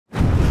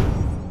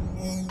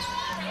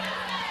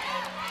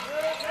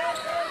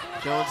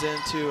Jones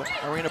into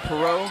Arena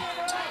Perot.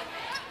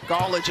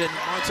 Gallage, and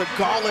Marta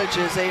Gallage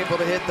is able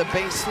to hit the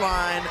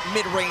baseline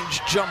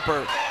mid-range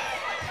jumper.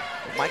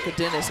 Micah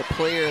Dennis, a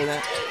player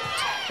that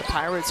the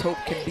Pirates hope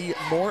can be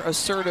more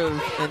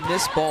assertive in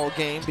this ball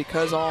game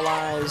because all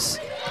eyes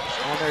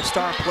on their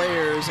star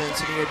players and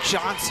Sania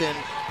Johnson.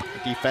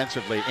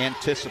 Defensively,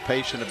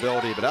 anticipation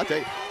ability, but I'll tell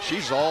you,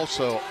 she's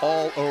also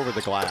all over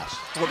the glass.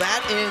 Well,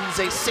 that ends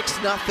a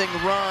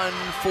 6-0 run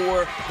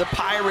for the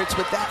Pirates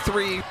with that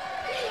three.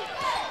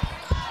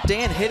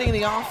 Dan, hitting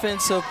the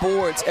offensive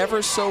boards,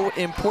 ever so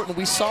important.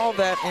 We saw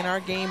that in our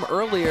game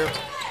earlier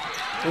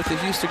with the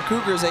Houston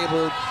Cougars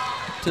able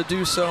to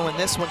do so, and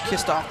this one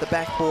kissed off the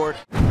backboard.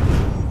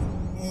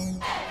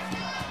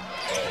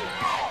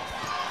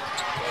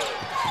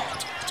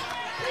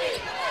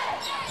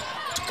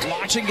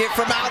 Launching it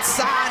from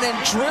outside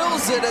and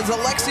drills it as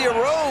Alexia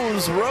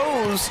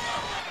Rose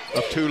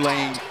of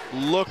Tulane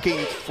looking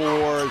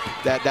for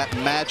that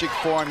magic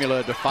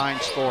formula to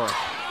find scoring.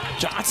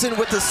 Johnson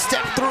with the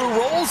step through,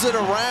 rolls it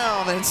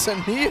around, and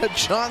Sania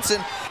Johnson.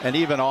 And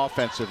even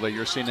offensively,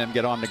 you're seeing them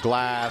get on the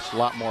glass, a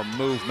lot more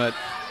movement.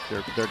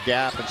 Their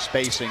gap and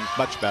spacing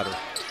much better.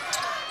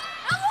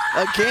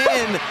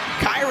 Again,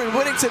 Kyron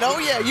Whittington. Oh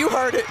yeah, you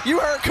heard it. You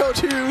heard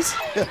Coach Hughes.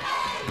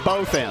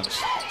 Both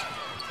ends.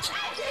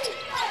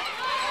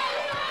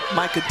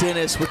 Micah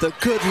Dennis with a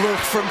good look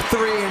from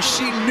three, and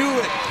she knew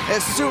it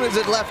as soon as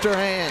it left her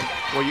hand.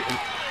 Well,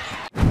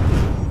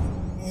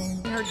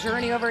 her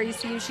journey over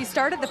ECU, she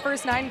started the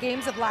first 9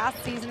 games of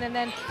last season, and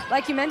then,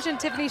 like you mentioned,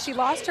 Tiffany, she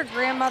lost her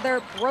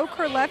grandmother, broke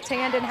her left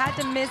hand, and had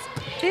to miss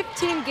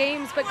 15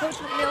 games. But Coach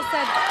McNeil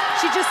said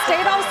she just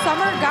stayed all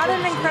summer, got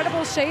in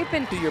incredible shape.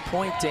 And to your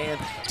point, Dan,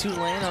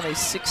 Tulane on a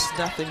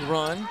 6-0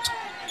 run,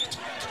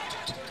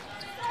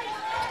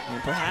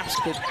 and perhaps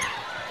could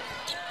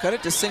cut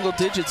it to single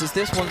digits as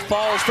this one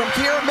falls from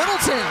Kiera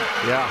Middleton.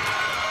 Yeah.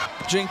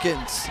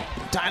 Jenkins,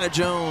 Dinah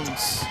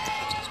Jones,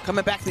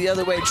 coming back the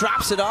other way,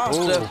 drops it off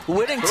to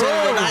Whittington.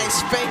 A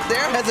nice fake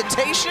there,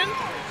 hesitation.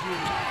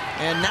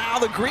 And now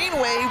the Green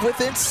Wave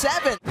within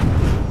 7.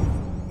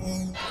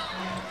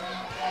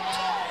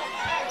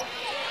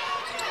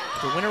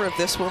 The winner of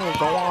this one will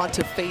go on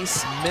to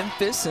face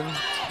Memphis in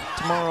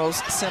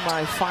tomorrow's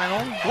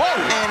semifinal. Whoa!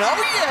 And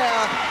oh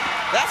yeah!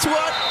 That's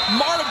what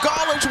Marta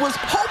Gallage was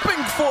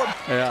hoping for.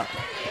 Yeah.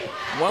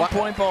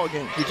 1-point ball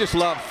game. You just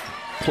love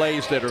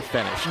plays that are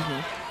finished,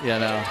 you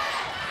know.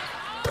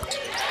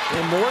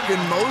 And Morgan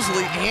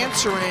Mosley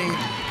answering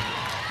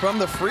from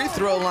the free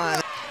throw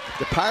line.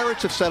 The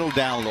Pirates have settled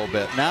down a little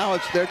bit. Now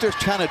they're just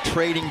kind of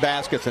trading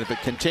baskets, and if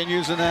it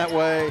continues in that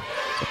way,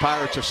 the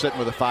Pirates are sitting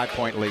with a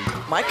 5-point lead.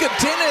 Micah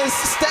Dennis,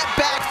 step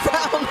back,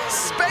 found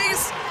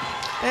space,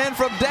 and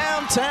from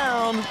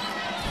downtown.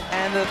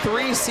 And the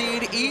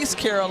 3-seed East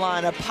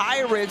Carolina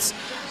Pirates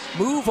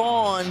move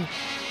on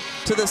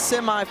to the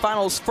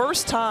semifinals.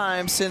 First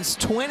time since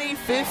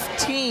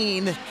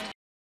 2015